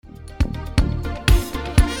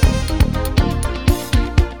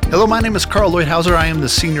Hello, my name is Carl Lloyd Hauser. I am the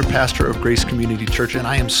senior pastor of Grace Community Church, and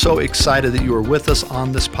I am so excited that you are with us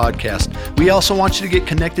on this podcast. We also want you to get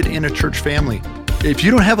connected in a church family. If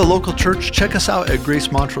you don't have a local church, check us out at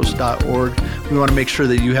gracemontrose.org. We want to make sure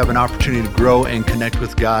that you have an opportunity to grow and connect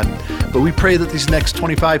with God. But we pray that these next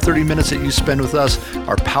 25, 30 minutes that you spend with us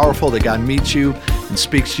are powerful, that God meets you and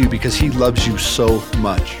speaks to you because He loves you so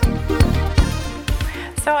much.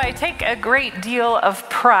 So I take a great deal of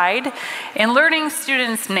pride in learning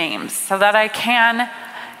students' names so that I can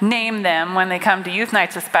name them when they come to youth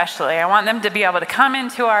nights especially. I want them to be able to come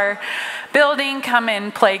into our building, come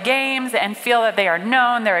and play games and feel that they are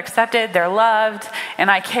known, they're accepted, they're loved,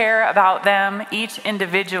 and I care about them each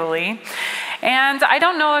individually. And I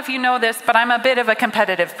don't know if you know this, but I'm a bit of a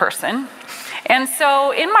competitive person. And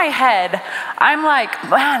so in my head, I'm like,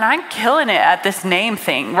 man, I'm killing it at this name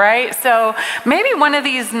thing, right? So maybe one of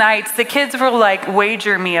these nights, the kids will like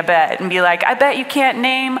wager me a bet and be like, I bet you can't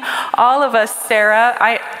name all of us, Sarah.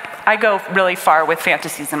 I go really far with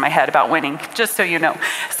fantasies in my head about winning, just so you know.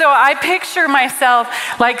 So I picture myself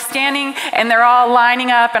like standing and they're all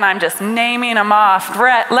lining up and I'm just naming them off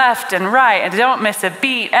left and right and don't miss a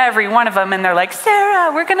beat, every one of them. And they're like,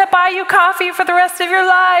 Sarah, we're gonna buy you coffee for the rest of your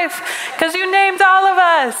life because you named all of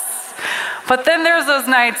us. But then there's those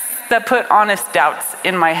nights that put honest doubts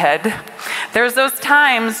in my head. There's those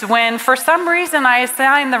times when for some reason I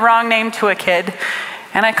assign the wrong name to a kid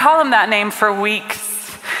and I call him that name for weeks.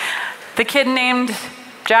 The kid named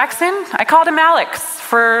Jackson, I called him Alex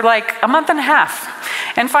for like a month and a half.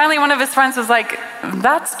 And finally one of his friends was like,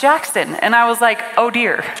 that's Jackson. And I was like, oh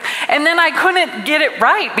dear. And then I couldn't get it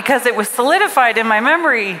right because it was solidified in my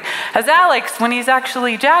memory as Alex when he's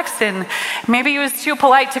actually Jackson. Maybe he was too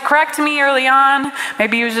polite to correct me early on.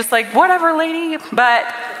 Maybe he was just like, whatever, lady.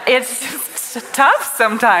 But it's tough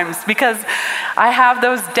sometimes because I have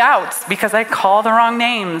those doubts because I call the wrong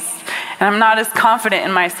names and I'm not as confident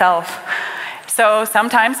in myself. So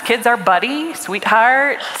sometimes kids are buddy,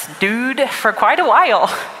 sweetheart, dude for quite a while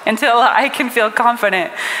until I can feel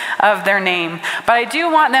confident of their name. But I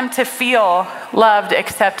do want them to feel loved,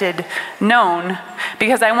 accepted, known,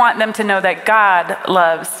 because I want them to know that God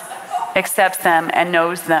loves, accepts them, and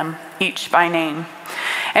knows them each by name.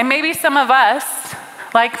 And maybe some of us,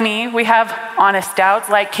 like me, we have honest doubts.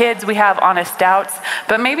 Like kids, we have honest doubts.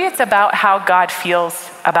 But maybe it's about how God feels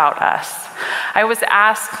about us. I was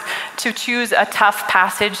asked to choose a tough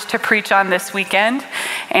passage to preach on this weekend,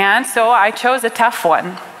 and so I chose a tough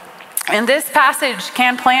one. And this passage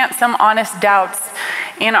can plant some honest doubts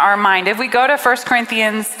in our mind. If we go to 1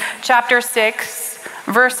 Corinthians chapter 6,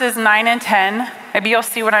 verses 9 and 10, maybe you'll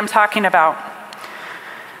see what I'm talking about.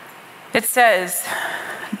 It says,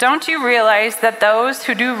 don't you realize that those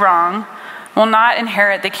who do wrong will not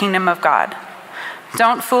inherit the kingdom of God?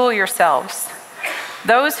 Don't fool yourselves.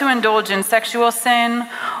 Those who indulge in sexual sin,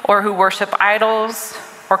 or who worship idols,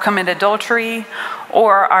 or commit adultery,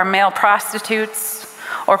 or are male prostitutes,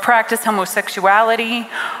 or practice homosexuality,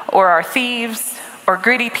 or are thieves, or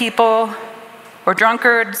greedy people, or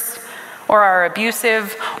drunkards, or are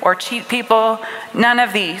abusive, or cheat people, none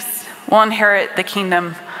of these will inherit the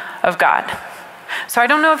kingdom of God. So I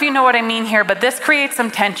don't know if you know what I mean here, but this creates some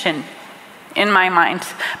tension in my mind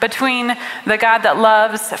between the God that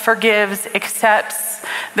loves, forgives, accepts,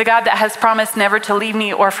 the God that has promised never to leave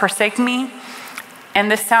me or forsake me,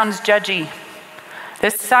 and this sounds judgy.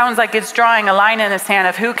 This sounds like it's drawing a line in the sand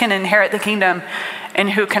of who can inherit the kingdom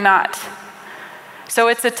and who cannot. So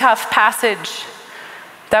it's a tough passage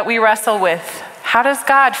that we wrestle with. How does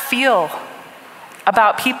God feel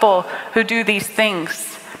about people who do these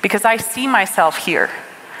things? Because I see myself here.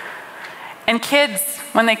 And kids,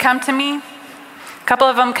 when they come to me, a couple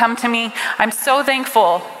of them come to me, I'm so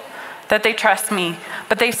thankful that they trust me.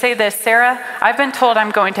 But they say this, Sarah, I've been told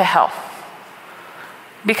I'm going to hell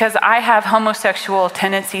because I have homosexual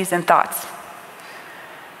tendencies and thoughts.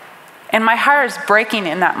 And my heart is breaking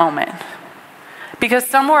in that moment because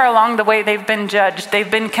somewhere along the way they've been judged, they've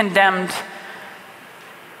been condemned.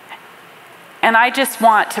 And I just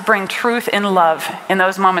want to bring truth and love in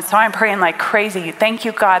those moments. So I'm praying like crazy. Thank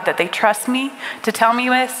you, God, that they trust me to tell me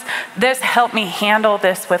this. This helped me handle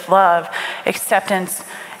this with love, acceptance,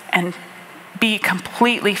 and be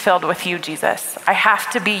completely filled with you, Jesus. I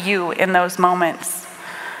have to be you in those moments.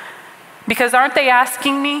 Because aren't they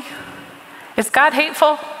asking me, is God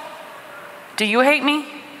hateful? Do you hate me?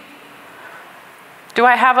 Do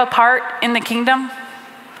I have a part in the kingdom?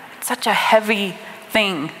 It's such a heavy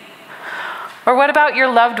thing. Or what about your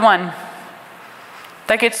loved one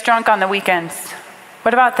that gets drunk on the weekends?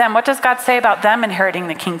 What about them? What does God say about them inheriting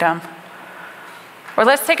the kingdom? Or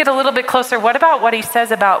let's take it a little bit closer. What about what he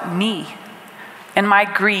says about me and my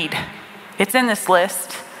greed. It's in this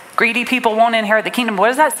list. Greedy people won't inherit the kingdom. What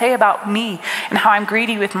does that say about me and how I'm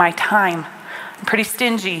greedy with my time? I'm pretty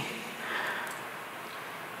stingy.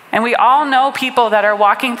 And we all know people that are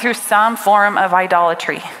walking through some form of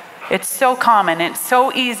idolatry. It's so common. It's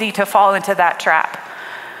so easy to fall into that trap.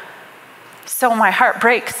 So my heart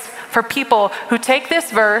breaks for people who take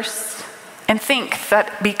this verse and think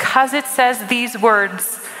that because it says these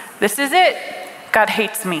words, this is it, God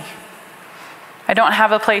hates me. I don't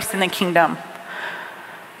have a place in the kingdom.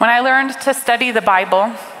 When I learned to study the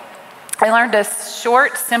Bible, I learned a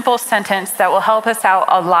short, simple sentence that will help us out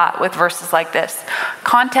a lot with verses like this.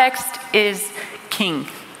 Context is king.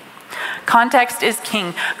 Context is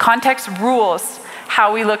king. Context rules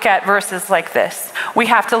how we look at verses like this. We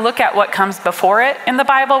have to look at what comes before it in the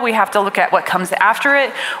Bible. We have to look at what comes after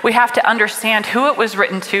it. We have to understand who it was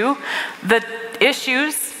written to, the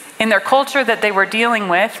issues in their culture that they were dealing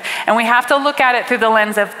with, and we have to look at it through the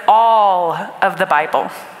lens of all of the Bible.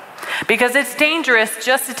 Because it's dangerous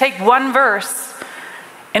just to take one verse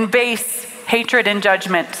and base hatred and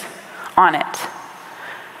judgment on it.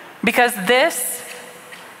 Because this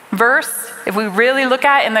verse, if we really look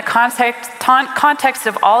at it in the context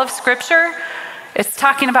of all of Scripture, it's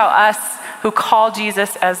talking about us who call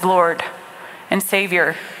Jesus as Lord and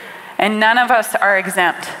Savior. And none of us are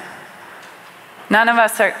exempt. None of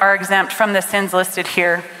us are exempt from the sins listed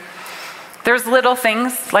here. There's little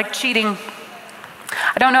things like cheating.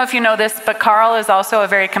 I don't know if you know this, but Carl is also a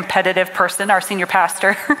very competitive person, our senior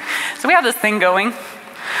pastor. So we have this thing going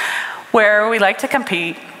where we like to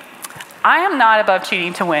compete. I am not above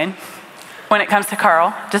cheating to win when it comes to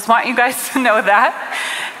Carl. Just want you guys to know that.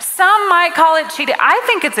 Some might call it cheating. I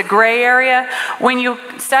think it's a gray area when you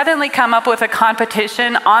suddenly come up with a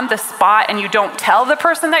competition on the spot and you don't tell the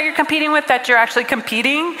person that you're competing with that you're actually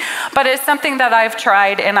competing. But it's something that I've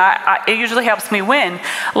tried, and it usually helps me win.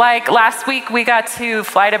 Like last week, we got to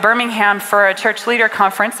fly to Birmingham for a church leader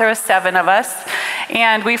conference. There was 7 of us,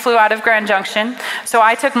 and we flew out of Grand Junction. So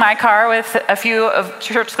I took my car with a few of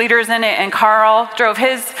church leaders in it, and Carl drove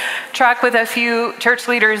his truck with a few church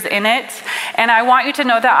leaders in it. And I want you to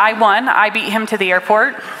know that I won. I beat him to the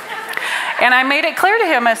airport. And I made it clear to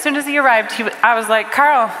him as soon as he arrived. I was like,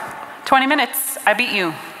 Carl, 20 minutes, I beat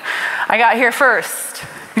you. I got here first.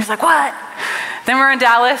 He was like, what? Then we're in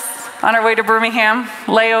Dallas on our way to Birmingham,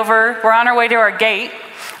 layover. We're on our way to our gate.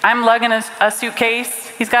 I'm lugging a suitcase.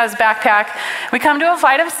 He's got his backpack. We come to a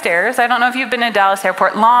flight of stairs. I don't know if you've been to Dallas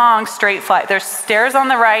Airport. Long, straight flight. There's stairs on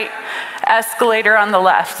the right, escalator on the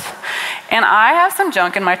left. And I have some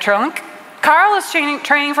junk in my trunk. Carl is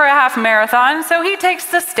training for a half marathon, so he takes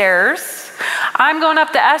the stairs. I'm going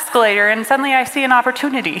up the escalator, and suddenly I see an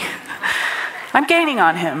opportunity. I'm gaining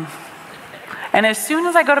on him. And as soon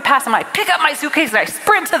as I go to pass him, I pick up my suitcase and I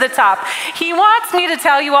sprint to the top. He wants me to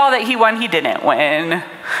tell you all that he won. He didn't win.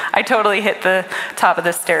 I totally hit the top of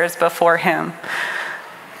the stairs before him.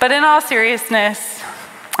 But in all seriousness,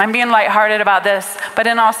 I'm being lighthearted about this, but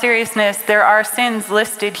in all seriousness, there are sins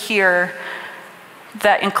listed here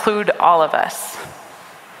that include all of us.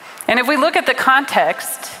 And if we look at the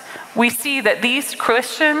context, we see that these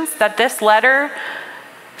Christians, that this letter,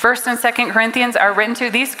 1st and 2nd Corinthians, are written to,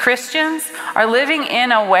 these Christians are living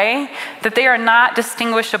in a way that they are not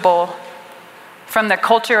distinguishable from the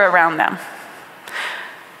culture around them.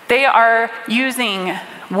 They are using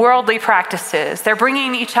worldly practices. They're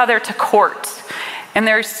bringing each other to court, and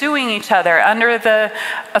they're suing each other under the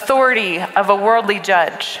authority of a worldly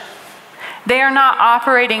judge. They are not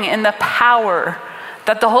operating in the power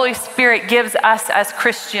that the Holy Spirit gives us as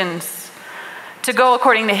Christians to go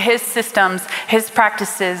according to His systems, His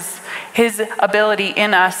practices, His ability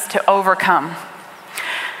in us to overcome.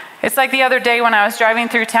 It's like the other day when I was driving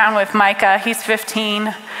through town with Micah. He's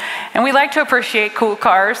 15, and we like to appreciate cool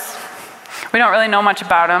cars. We don't really know much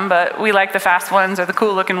about them, but we like the fast ones or the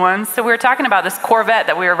cool looking ones. So we were talking about this Corvette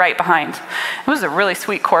that we were right behind. It was a really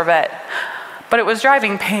sweet Corvette, but it was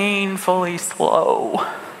driving painfully slow.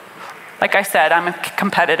 Like I said, I'm a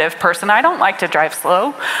competitive person. I don't like to drive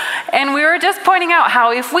slow. And we were just pointing out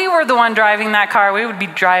how if we were the one driving that car, we would be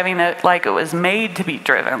driving it like it was made to be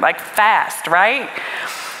driven, like fast, right?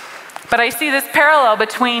 But I see this parallel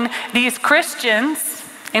between these Christians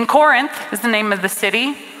in Corinth, is the name of the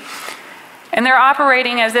city, and they're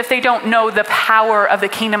operating as if they don't know the power of the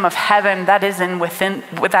kingdom of heaven that is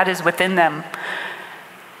within them.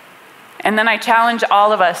 And then I challenge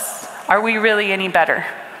all of us, are we really any better?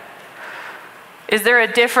 Is there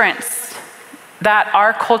a difference that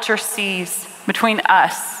our culture sees between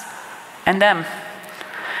us and them?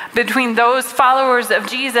 Between those followers of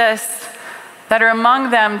Jesus that are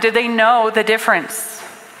among them, do they know the difference?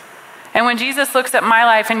 And when Jesus looks at my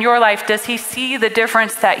life and your life, does he see the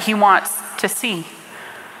difference that he wants to see?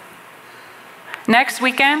 Next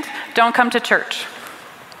weekend, don't come to church.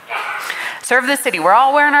 Serve the city. We're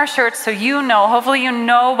all wearing our shirts, so hopefully you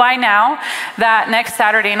know by now that next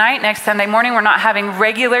Saturday night, next Sunday morning, we're not having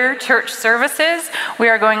regular church services. We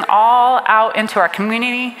are going all out into our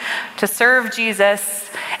community to serve Jesus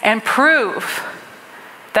and prove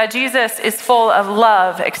that Jesus is full of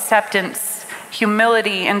love, acceptance,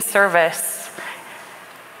 humility, and service.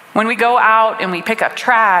 When we go out and we pick up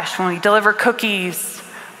trash, when we deliver cookies,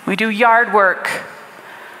 we do yard work,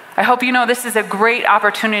 I hope you know this is a great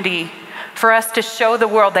opportunity for us to show the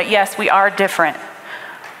world that yes, we are different.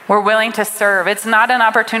 We're willing to serve. It's not an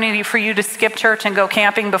opportunity for you to skip church and go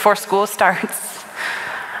camping before school starts.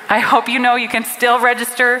 I hope you know you can still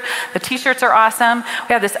register. The t-shirts are awesome.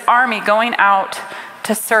 We have this army going out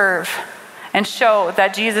to serve and show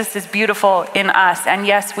that Jesus is beautiful in us. And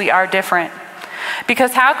yes, we are different.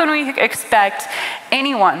 Because how can we expect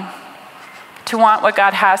anyone to want what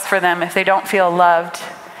God has for them if they don't feel loved,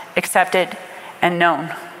 accepted, and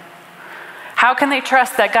known? How can they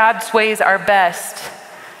trust that God's ways are best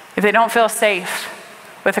if they don't feel safe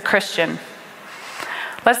with a Christian?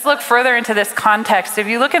 Let's look further into this context. If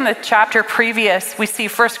you look in the chapter previous, we see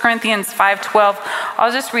 1 Corinthians 5:12.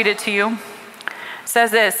 I'll just read it to you. It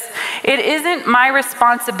says this: "It isn't my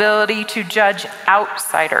responsibility to judge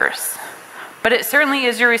outsiders, but it certainly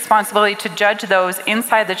is your responsibility to judge those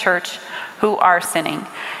inside the church who are sinning."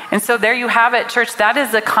 And so there you have it, church. That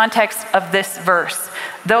is the context of this verse.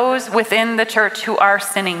 Those within the church who are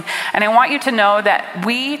sinning. And I want you to know that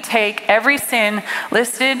we take every sin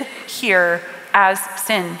listed here as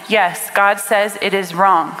sin. Yes, God says it is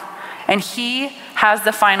wrong. And he has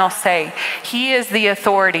the final say. He is the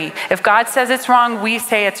authority. If God says it's wrong, we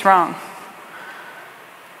say it's wrong.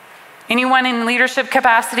 Anyone in leadership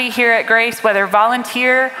capacity here at Grace, whether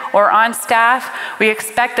volunteer or on staff, we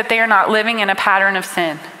expect that they are not living in a pattern of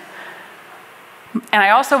sin. And I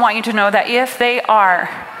also want you to know that if they are,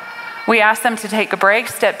 we ask them to take a break,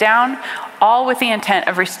 step down, all with the intent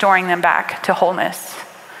of restoring them back to wholeness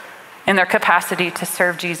in their capacity to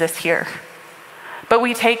serve Jesus here. But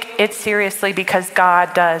we take it seriously because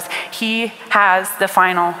God does. He has the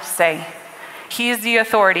final say. He is the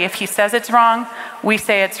authority. If he says it's wrong, we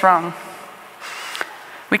say it's wrong.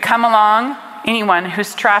 We come along anyone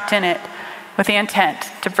who's trapped in it with the intent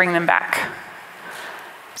to bring them back.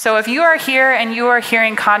 So if you are here and you are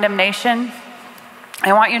hearing condemnation,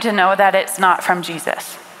 I want you to know that it's not from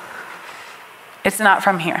Jesus. It's not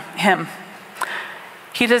from him.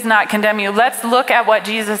 He does not condemn you. Let's look at what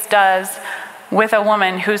Jesus does with a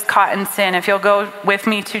woman who's caught in sin. If you'll go with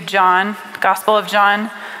me to John, Gospel of John,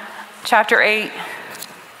 chapter 8,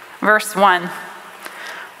 verse 1.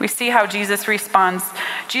 We see how Jesus responds.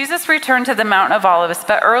 Jesus returned to the Mount of Olives,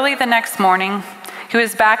 but early the next morning, he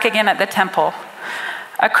was back again at the temple.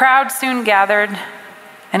 A crowd soon gathered,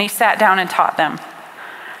 and he sat down and taught them.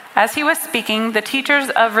 As he was speaking, the teachers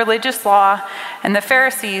of religious law and the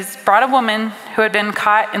Pharisees brought a woman who had been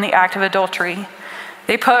caught in the act of adultery.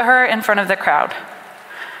 They put her in front of the crowd.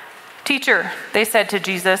 "Teacher," they said to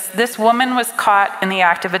Jesus, "this woman was caught in the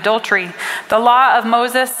act of adultery. The law of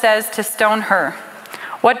Moses says to stone her.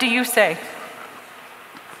 What do you say?"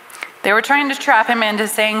 They were trying to trap him into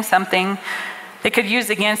saying something they could use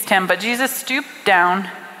against him, but Jesus stooped down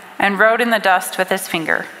and wrote in the dust with his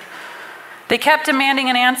finger. They kept demanding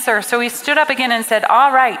an answer, so he stood up again and said,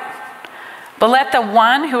 "All right, but let the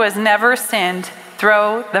one who has never sinned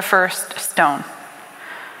throw the first stone."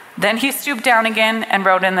 Then he stooped down again and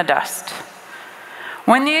wrote in the dust.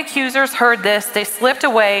 When the accusers heard this, they slipped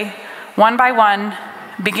away one by one,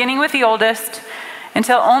 beginning with the oldest,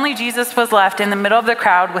 until only Jesus was left in the middle of the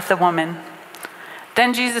crowd with the woman.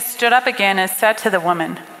 Then Jesus stood up again and said to the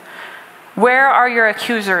woman, "Where are your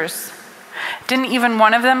accusers? Didn't even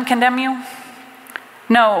one of them condemn you?"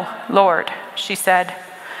 "No, Lord," she said.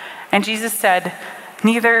 And Jesus said,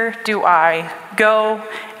 "Neither do I. Go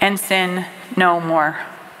and sin no more."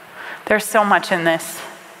 There's so much in this.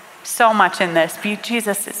 So much in this.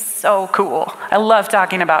 Jesus is so cool. I love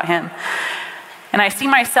talking about him. And I see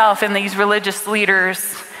myself in these religious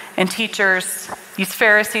leaders and teachers, these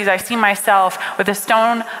Pharisees. I see myself with a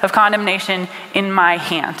stone of condemnation in my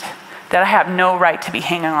hand that I have no right to be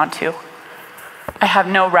hanging on to. I have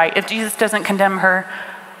no right. If Jesus doesn't condemn her,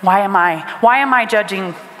 why am I? Why am I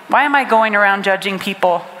judging? Why am I going around judging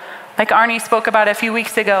people? Like Arnie spoke about a few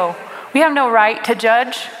weeks ago. We have no right to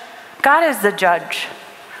judge. God is the judge.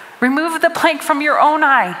 Remove the plank from your own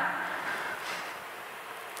eye.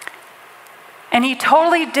 And he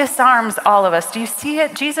totally disarms all of us. Do you see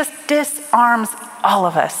it? Jesus disarms all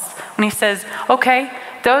of us And he says, okay,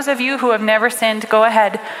 those of you who have never sinned, go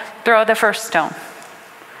ahead, throw the first stone.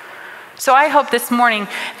 So I hope this morning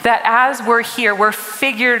that as we're here, we're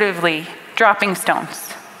figuratively dropping stones.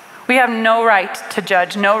 We have no right to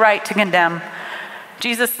judge, no right to condemn.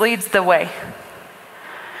 Jesus leads the way.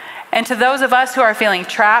 And to those of us who are feeling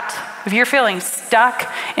trapped, if you're feeling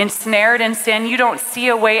stuck, ensnared in sin, you don't see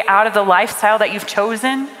a way out of the lifestyle that you've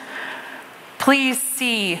chosen, please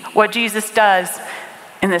see what Jesus does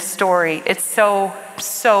in this story. It's so,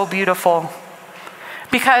 so beautiful.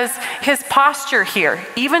 Because his posture here,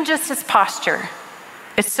 even just his posture,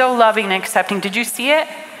 is so loving and accepting. Did you see it?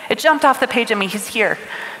 It jumped off the page at me. He's here.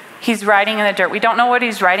 He's writing in the dirt. We don't know what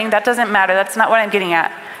he's writing. That doesn't matter. That's not what I'm getting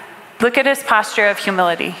at. Look at his posture of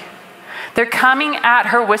humility. They're coming at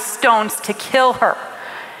her with stones to kill her.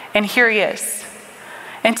 And here he is.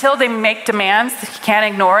 Until they make demands that he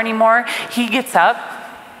can't ignore anymore, he gets up.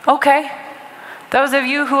 Okay, those of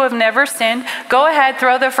you who have never sinned, go ahead,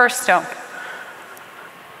 throw the first stone.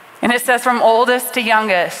 And it says from oldest to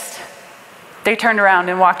youngest, they turned around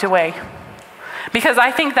and walked away. Because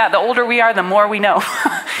I think that the older we are, the more we know.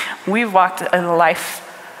 We've walked a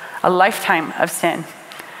lifetime of sin.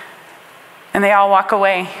 And they all walk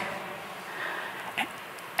away.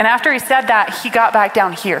 And after he said that, he got back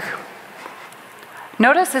down here.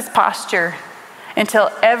 Notice his posture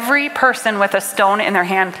until every person with a stone in their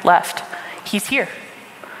hand left. He's here.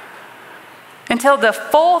 Until the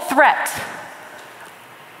full threat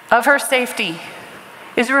of her safety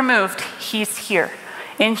is removed, he's here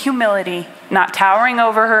in humility, not towering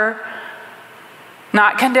over her,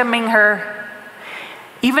 not condemning her.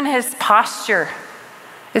 Even his posture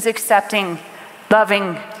is accepting,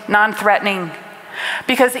 loving, non-threatening.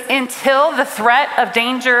 Because until the threat of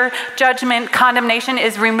danger, judgment, condemnation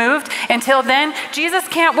is removed, until then, Jesus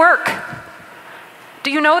can't work.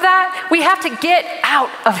 Do you know that? We have to get out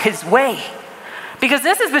of his way. Because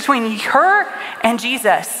this is between her and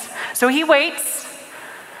Jesus. So he waits.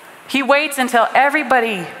 He waits until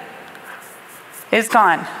everybody is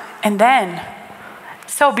gone. And then,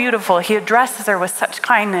 so beautiful, he addresses her with such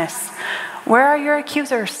kindness. Where are your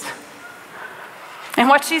accusers? And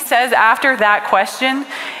what she says after that question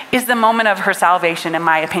is the moment of her salvation, in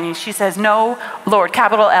my opinion. She says, no, Lord,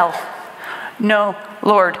 capital L. No,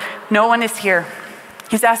 Lord, no one is here.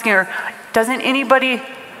 He's asking her, doesn't anybody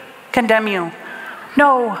condemn you?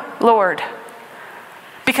 No, Lord.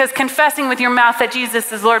 Because confessing with your mouth that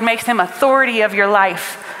Jesus is Lord makes him authority of your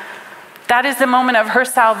life. That is the moment of her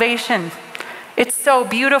salvation. It's so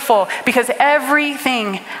beautiful because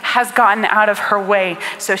everything has gotten out of her way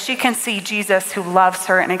so she can see Jesus who loves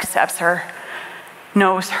her and accepts her,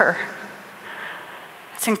 knows her.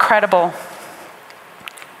 It's incredible.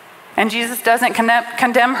 And Jesus doesn't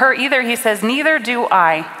condemn her either. He says, neither do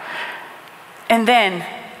I. And then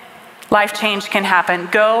life change can happen.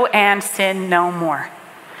 Go and sin no more.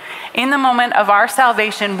 In the moment of our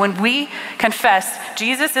salvation, when we confess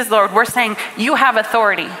Jesus is Lord, we're saying, you have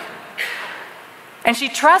authority. And she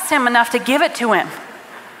trusts him enough to give it to him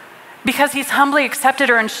because he's humbly accepted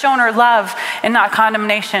her and shown her love and not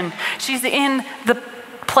condemnation. She's in the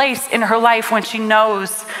place in her life when she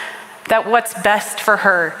knows that what's best for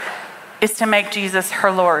her is to make Jesus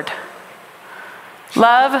her Lord.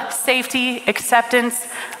 Love, safety, acceptance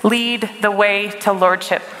lead the way to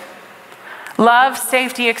lordship. Love,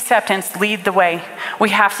 safety, acceptance lead the way. We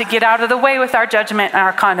have to get out of the way with our judgment and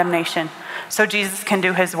our condemnation so Jesus can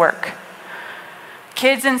do his work.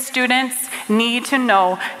 Kids and students need to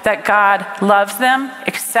know that God loves them,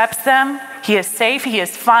 accepts them, he is safe, he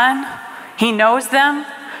is fun, he knows them,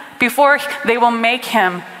 before they will make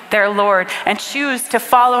him their Lord and choose to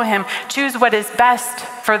follow him, choose what is best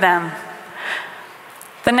for them.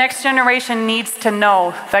 The next generation needs to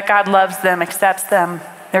know that God loves them, accepts them,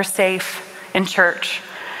 they're safe in church.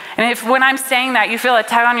 And if when I'm saying that you feel a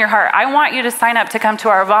tug on your heart, I want you to sign up to come to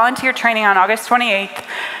our volunteer training on August 28th.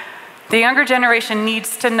 The younger generation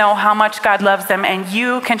needs to know how much God loves them, and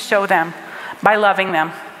you can show them by loving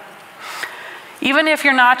them. Even if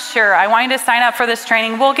you're not sure, I want you to sign up for this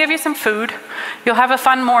training. We'll give you some food. You'll have a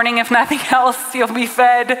fun morning. If nothing else, you'll be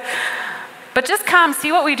fed. But just come,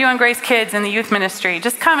 see what we do in Grace Kids in the youth ministry.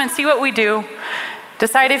 Just come and see what we do.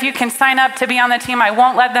 Decide if you can sign up to be on the team. I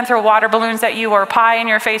won't let them throw water balloons at you or pie in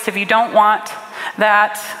your face if you don't want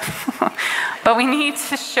that. But we need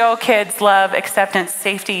to show kids love, acceptance,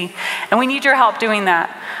 safety, and we need your help doing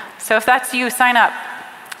that. So if that's you, sign up.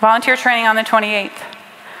 Volunteer training on the 28th.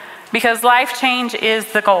 Because life change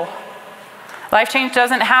is the goal. Life change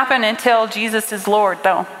doesn't happen until Jesus is Lord,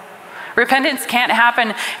 though. Repentance can't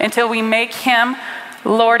happen until we make him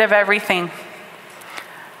Lord of everything.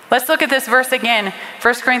 Let's look at this verse again,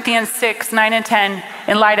 1 Corinthians 6, 9 and 10,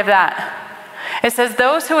 in light of that. It says,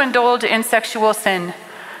 those who indulge in sexual sin.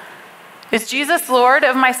 Is Jesus Lord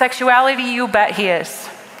of my sexuality? You bet he is.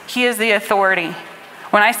 He is the authority.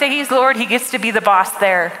 When I say he's Lord, he gets to be the boss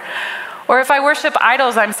there. Or if I worship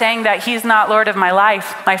idols, I'm saying that he's not Lord of my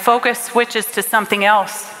life. My focus switches to something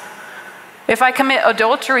else. If I commit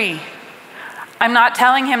adultery, I'm not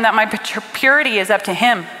telling him that my purity is up to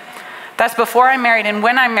him. That's before I'm married and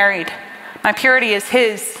when I'm married. My purity is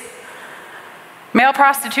his. Male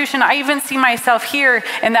prostitution, I even see myself here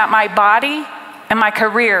in that my body and my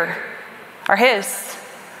career are his.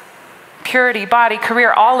 Purity, body,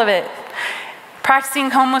 career, all of it. Practicing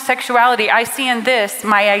homosexuality, I see in this,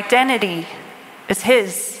 my identity is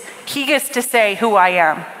his. He gets to say who I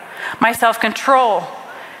am. My self-control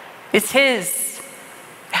is his.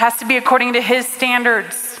 It has to be according to his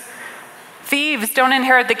standards. Thieves don't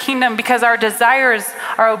inherit the kingdom because our desires,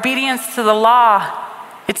 our obedience to the law,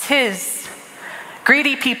 it's his.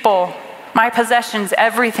 Greedy people, my possessions,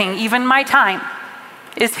 everything, even my time,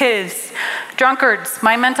 is his. Drunkards,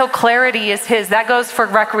 my mental clarity is his. That goes for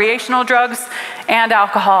recreational drugs and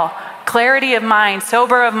alcohol. Clarity of mind,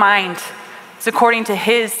 sober of mind, is according to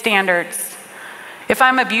his standards. If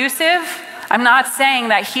I'm abusive, I'm not saying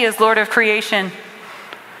that he is Lord of creation.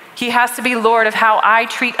 He has to be Lord of how I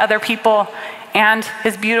treat other people and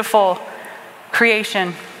his beautiful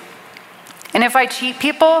creation. And if I cheat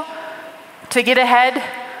people to get ahead,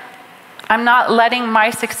 I'm not letting my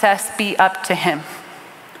success be up to him.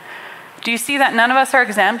 Do you see that none of us are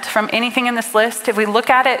exempt from anything in this list if we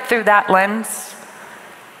look at it through that lens?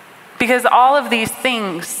 Because all of these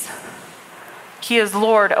things, he is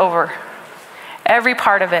Lord over. Every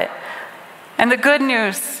part of it. And the good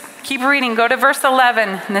news, keep reading, go to verse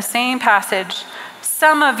 11 in the same passage.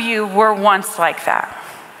 Some of you were once like that.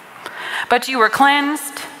 But you were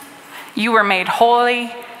cleansed, you were made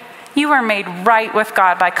holy, you were made right with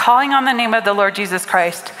God by calling on the name of the Lord Jesus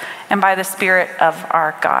Christ and by the Spirit of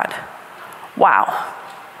our God. Wow.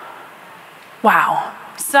 Wow.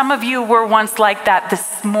 Some of you were once like that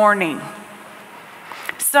this morning.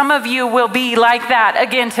 Some of you will be like that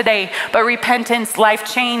again today, but repentance, life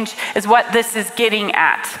change is what this is getting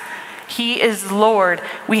at. He is Lord.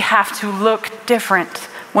 We have to look different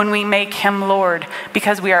when we make him Lord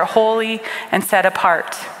because we are holy and set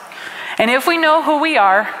apart. And if we know who we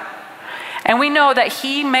are, and we know that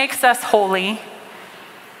he makes us holy,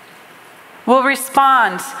 we'll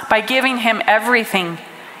respond by giving him everything,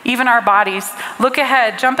 even our bodies. Look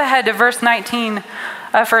ahead, jump ahead to verse 19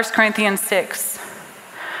 of 1 Corinthians 6.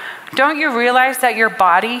 Don't you realize that your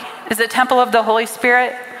body is a temple of the Holy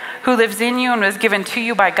Spirit who lives in you and was given to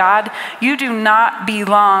you by God? You do not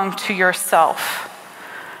belong to yourself.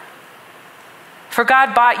 For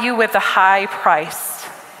God bought you with a high price,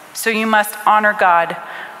 so you must honor God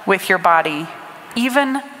with your body.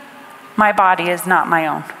 Even my body is not my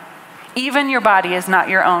own. Even your body is not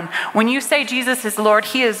your own. When you say Jesus is Lord,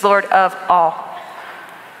 he is Lord of all.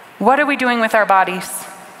 What are we doing with our bodies?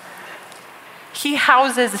 He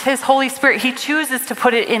houses his Holy Spirit. He chooses to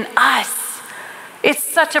put it in us. It's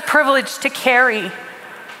such a privilege to carry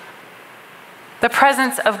the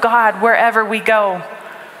presence of God wherever we go.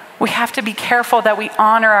 We have to be careful that we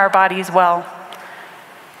honor our bodies well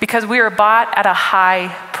because we are bought at a high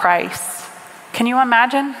price. Can you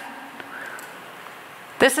imagine?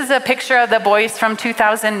 This is a picture of the boys from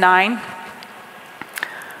 2009.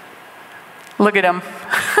 Look at them.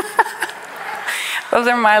 Those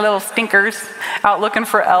are my little stinkers out looking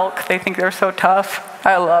for elk. They think they're so tough.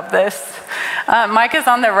 I love this. Mike is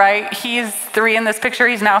on the right. He's 3 in this picture.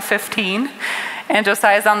 He's now 15. And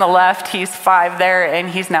Josiah's on the left. He's 5 there, and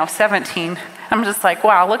he's now 17. I'm just like,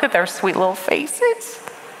 wow, look at their sweet little faces.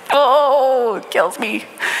 Oh, it kills me.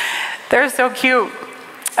 They're so cute.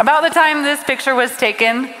 About the time this picture was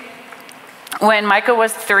taken, when Micah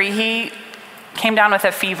was 3, he came down with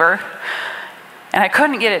a fever. And I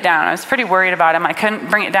couldn't get it down. I was pretty worried about him. I couldn't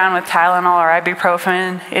bring it down with Tylenol or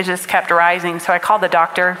ibuprofen. It just kept rising. So I called the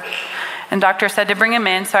doctor. And the doctor said to bring him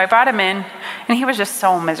in. So I brought him in. And he was just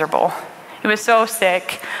so miserable. He was so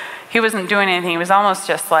sick. He wasn't doing anything. He was almost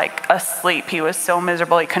just like asleep. He was so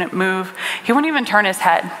miserable. He couldn't move. He wouldn't even turn his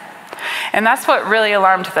head. And that's what really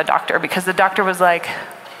alarmed the doctor, because the doctor was like,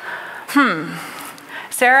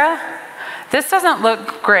 Sarah, this doesn't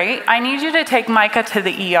look great. I need you to take Micah to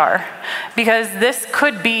the ER because this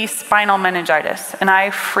could be spinal meningitis. And I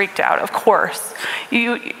freaked out, of course.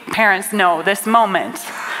 You parents know this moment.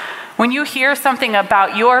 When you hear something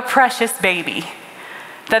about your precious baby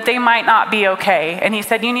that they might not be okay. And he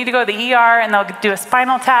said, you need to go to the ER and they'll do a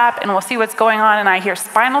spinal tap and we'll see what's going on. And I hear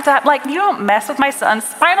spinal tap, like, you don't mess with my son's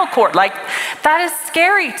spinal cord. Like, that is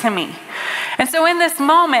scary to me. And so in this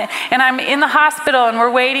moment, and I'm in the hospital and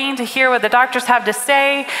we're waiting to hear what the doctors have to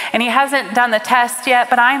say, and he hasn't done the test yet,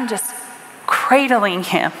 but I'm just cradling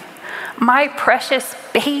him, my precious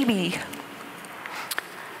baby,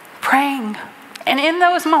 praying. And in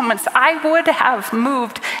those moments, I would have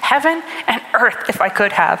moved heaven and earth if I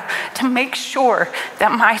could have, to make sure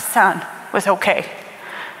that my son was okay.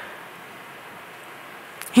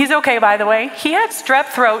 He's okay, by the way. He had strep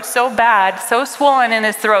throat so bad, so swollen in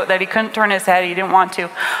his throat that he couldn't turn his head. He didn't want to.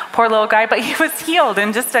 Poor little guy, but he was healed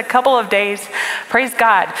in just a couple of days. Praise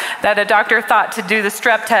God that a doctor thought to do the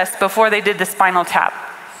strep test before they did the spinal tap.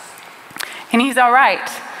 And he's all right.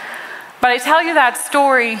 But I tell you that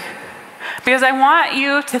story because I want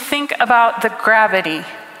you to think about the gravity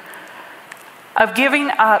of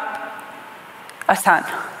giving up a son.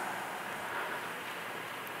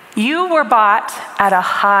 You were bought at a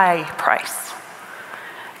high price.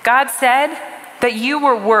 God said that you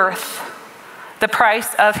were worth the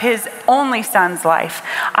price of his only son's life.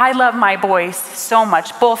 I love my boys so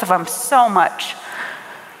much, both of them so much.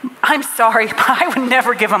 I'm sorry, but I would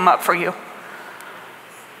never give them up for you.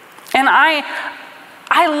 And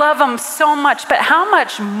I love them so much, but how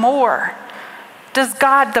much more does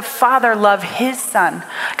God the Father love his son?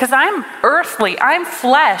 Because I'm earthly, I'm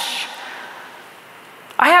flesh.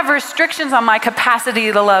 I have restrictions on my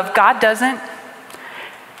capacity to love. God doesn't.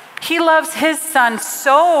 He loves his son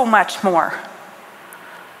so much more.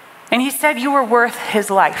 And he said you were worth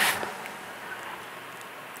his life.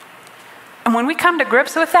 And when we come to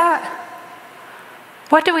grips with that,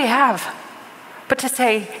 what do we have but to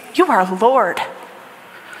say, you are Lord.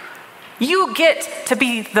 You get to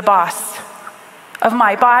be the boss of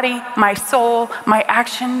my body, my soul, my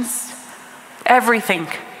actions, everything.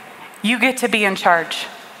 You get to be in charge.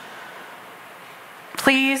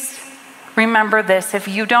 Please remember this. If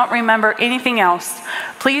you don't remember anything else,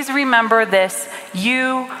 please remember this.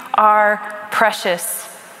 You are precious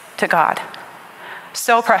to God.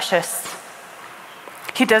 So precious.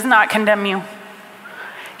 He does not condemn you.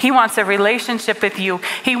 He wants a relationship with you.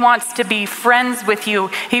 He wants to be friends with you.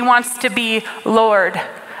 He wants to be Lord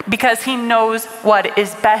because he knows what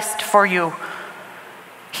is best for you.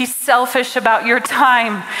 He's selfish about your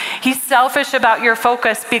time. He's selfish about your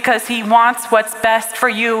focus because he wants what's best for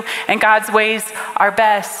you, and God's ways are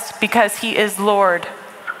best because he is Lord.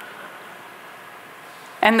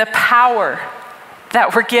 And the power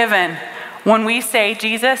that we're given when we say,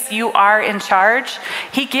 Jesus, you are in charge,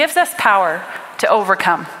 he gives us power to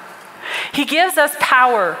overcome. He gives us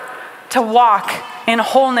power to walk in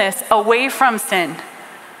wholeness away from sin.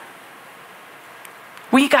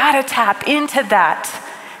 We gotta tap into that.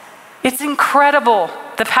 It's incredible,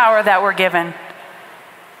 the power that we're given,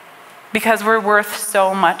 because we're worth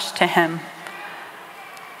so much to him.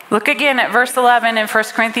 Look again at verse 11 in 1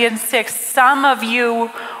 Corinthians 6. Some of you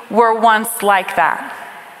were once like that.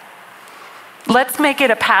 Let's make it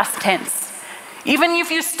a past tense. Even if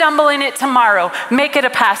you stumble in it tomorrow, make it a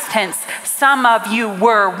past tense. Some of you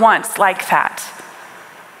were once like that.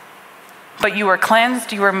 But you were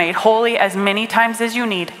cleansed, you were made holy as many times as you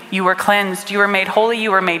need. You were cleansed, you were made holy, you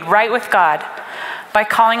were made right with God by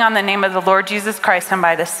calling on the name of the Lord Jesus Christ and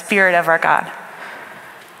by the Spirit of our God.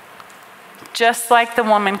 Just like the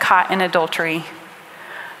woman caught in adultery,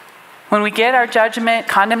 when we get our judgment,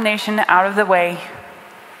 condemnation out of the way,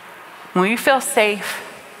 when we feel safe,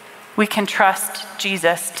 we can trust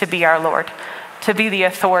Jesus to be our Lord, to be the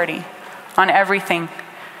authority on everything.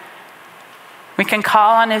 We can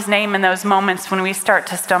call on his name in those moments when we start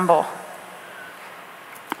to stumble.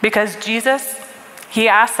 Because Jesus, he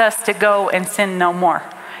asks us to go and sin no more.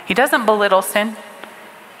 He doesn't belittle sin.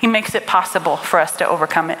 He makes it possible for us to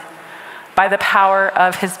overcome it by the power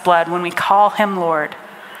of his blood when we call him Lord.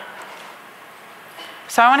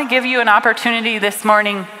 So I want to give you an opportunity this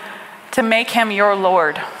morning to make him your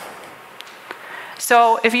Lord.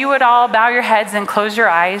 So if you would all bow your heads and close your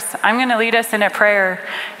eyes, I'm going to lead us in a prayer.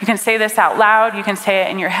 You can say this out loud. You can say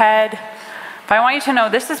it in your head. But I want you to know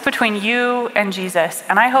this is between you and Jesus.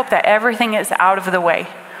 And I hope that everything is out of the way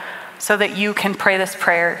so that you can pray this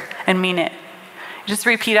prayer and mean it. Just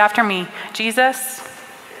repeat after me. Jesus,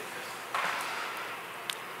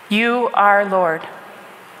 you are Lord.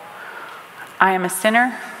 I am a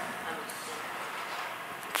sinner.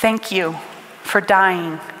 Thank you for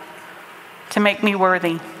dying to make me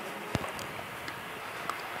worthy.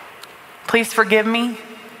 Please forgive me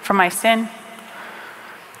for my sin.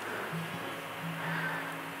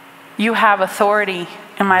 You have authority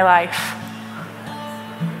in my life.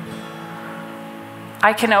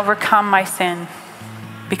 I can overcome my sin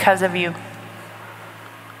because of you.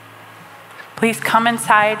 Please come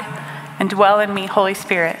inside and dwell in me, Holy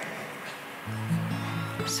Spirit,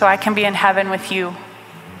 so I can be in heaven with you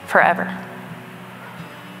forever.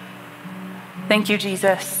 Thank you,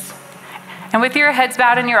 Jesus. And with your heads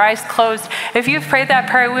bowed and your eyes closed, if you've prayed that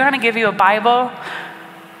prayer, we want to give you a Bible.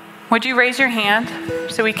 Would you raise your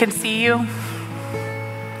hand so we can see you?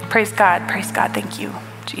 Praise God, thank you,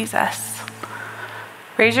 Jesus.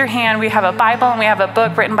 Raise your hand. We have a Bible and we have a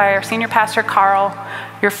book written by our senior pastor, Carl.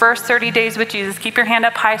 Your first 30 days with Jesus. Keep your hand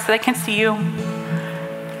up high so they can see you.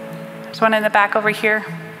 There's one in the back over here.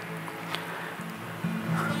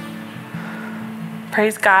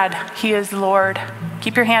 Praise God, he is Lord.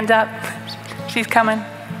 Keep your hand up. She's coming.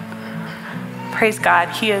 Praise God,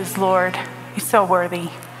 he is Lord. He's so worthy.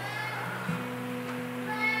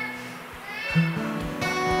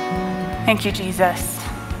 Thank you, Jesus,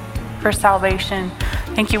 for salvation.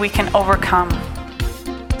 Thank you, we can overcome.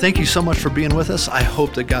 Thank you so much for being with us. I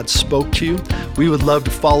hope that God spoke to you. We would love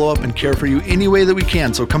to follow up and care for you any way that we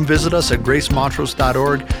can. So come visit us at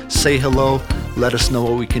gracemontrose.org. Say hello. Let us know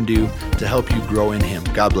what we can do to help you grow in him.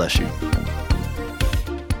 God bless you.